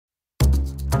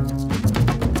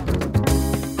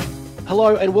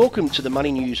Hello and welcome to the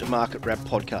Money News Market Wrap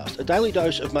podcast, a daily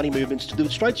dose of money movements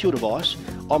delivered straight to your device.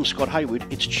 I'm Scott Hayward.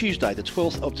 It's Tuesday, the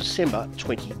 12th of December,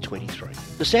 2023.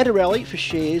 The Santa rally for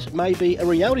shares may be a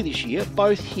reality this year,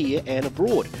 both here and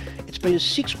abroad. It's been a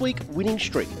 6-week winning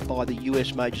streak by the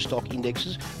US major stock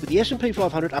indexes, with the S&P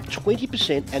 500 up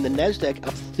 20% and the Nasdaq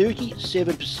up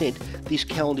 37% this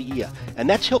calendar year. And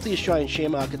that's helped the Australian share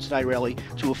market today rally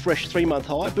to a fresh 3-month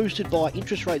high, boosted by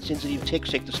interest rate sensitive tech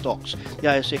sector stocks. The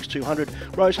ASX 200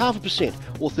 rose 0.5%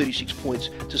 or 36 points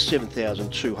to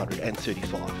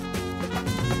 7,235.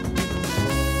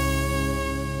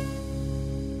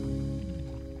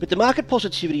 But the market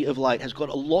positivity of late has got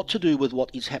a lot to do with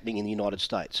what is happening in the United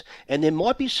States. And there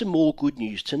might be some more good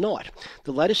news tonight.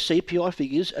 The latest CPI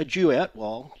figures are due out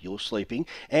while you're sleeping,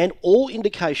 and all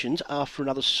indications are for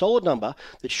another solid number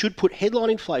that should put headline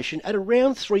inflation at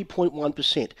around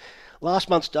 3.1%. Last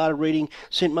month's data reading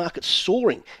sent markets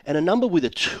soaring, and a number with a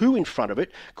 2 in front of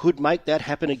it could make that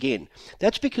happen again.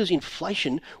 That's because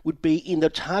inflation would be in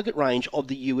the target range of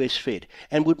the US Fed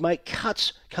and would make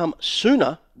cuts come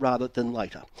sooner rather than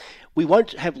later. We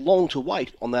won't have long to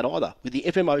wait on that either, with the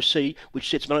FOMC, which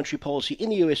sets monetary policy in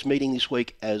the US, meeting this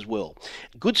week as well.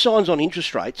 Good signs on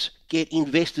interest rates get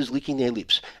investors licking their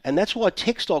lips, and that's why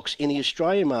tech stocks in the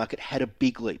Australian market had a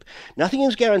big leap. Nothing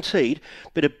is guaranteed,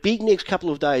 but a big next couple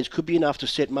of days could be enough to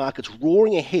set markets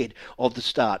roaring ahead of the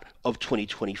start of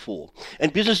 2024.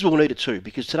 And businesses will need it too,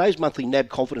 because today's monthly NAB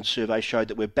confidence survey showed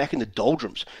that we're back in the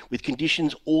doldrums, with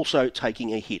conditions also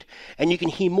taking a hit. And you can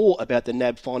hear more about the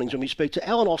NAB findings when we speak to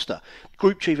Alan Oster,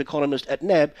 Group Chief Economist at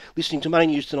NAB, listening to Money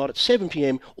News tonight at 7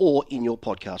 p.m. or in your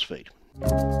podcast feed.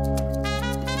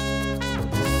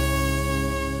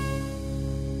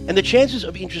 And the chances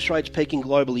of interest rates peaking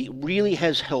globally really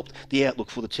has helped the outlook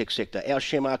for the tech sector. Our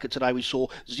share market today, we saw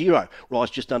Xero rise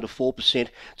just under 4%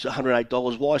 to $108.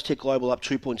 WiseTech Global up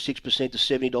 2.6% to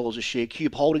 $70 a share.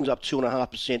 Cube Holdings up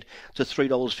 2.5% to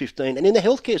 $3.15. And in the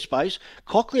healthcare space,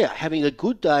 Cochlear having a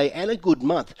good day and a good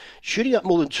month, shooting up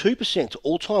more than 2% to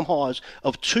all-time highs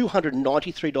of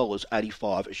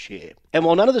 $293.85 a share. And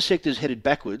while none of the sectors headed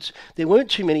backwards, there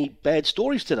weren't too many bad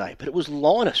stories today, but it was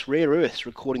Lynas Rare Earths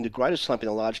recording the greatest slump in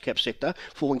the large cap sector,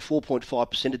 falling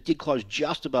 4.5%. It did close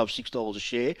just above $6 a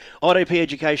share. IDP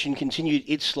Education continued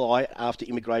its slide after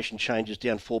immigration changes,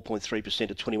 down 4.3%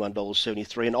 to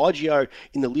 $21.73. And IGO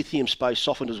in the lithium space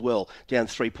softened as well, down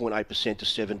 3.8% to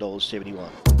 $7.71.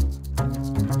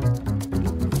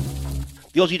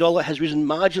 The Aussie dollar has risen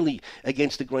marginally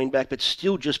against the greenback, but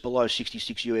still just below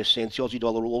 66 US cents. The Aussie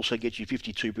dollar will also get you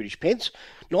 52 British pence,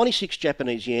 96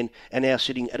 Japanese yen, and now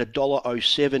sitting at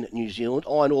 $1.07 New Zealand.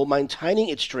 Iron ore maintaining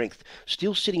its strength,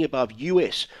 still sitting above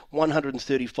US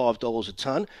 $135 a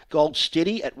tonne. Gold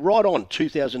steady at right on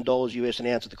 $2,000 US an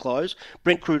ounce at the close.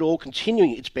 Brent crude oil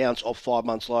continuing its bounce off 5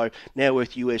 months low, now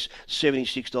worth US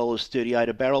 $76.38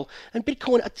 a barrel. And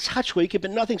Bitcoin a touch weaker,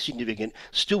 but nothing significant,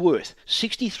 still worth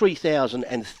 63,037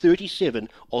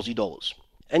 Aussie dollars.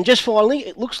 And just finally,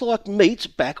 it looks like meat's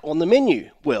back on the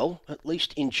menu. Well, at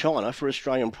least in China for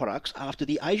Australian products, after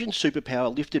the Asian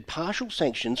superpower lifted partial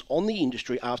sanctions on the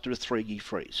industry after a 3-year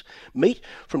freeze. Meat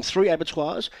from 3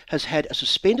 abattoirs has had a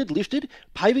suspended lifted,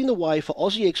 paving the way for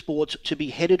Aussie exports to be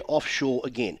headed offshore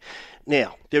again.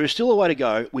 Now, there is still a way to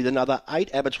go with another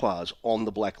 8 abattoirs on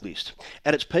the blacklist.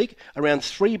 At its peak, around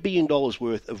 $3 billion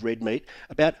worth of red meat,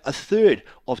 about a third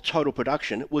of total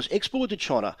production, was exported to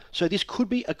China, so this could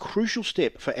be a crucial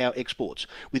step for our exports.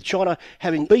 With China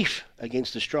having beef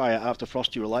against Australia after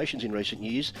frosty relations in recent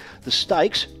years, the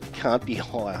stakes can't be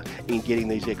higher in getting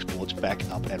these exports back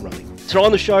up and running. Tonight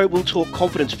on the show, we'll talk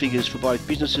confidence figures for both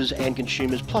businesses and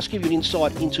consumers, plus give you an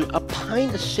insight into a pain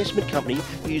assessment company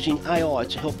using AI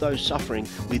to help those suffering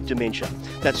with dementia.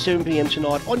 That's 7 p.m.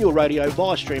 tonight on your radio,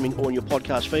 via streaming or on your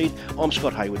podcast feed. I'm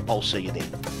Scott Hayward. I'll see you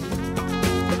then.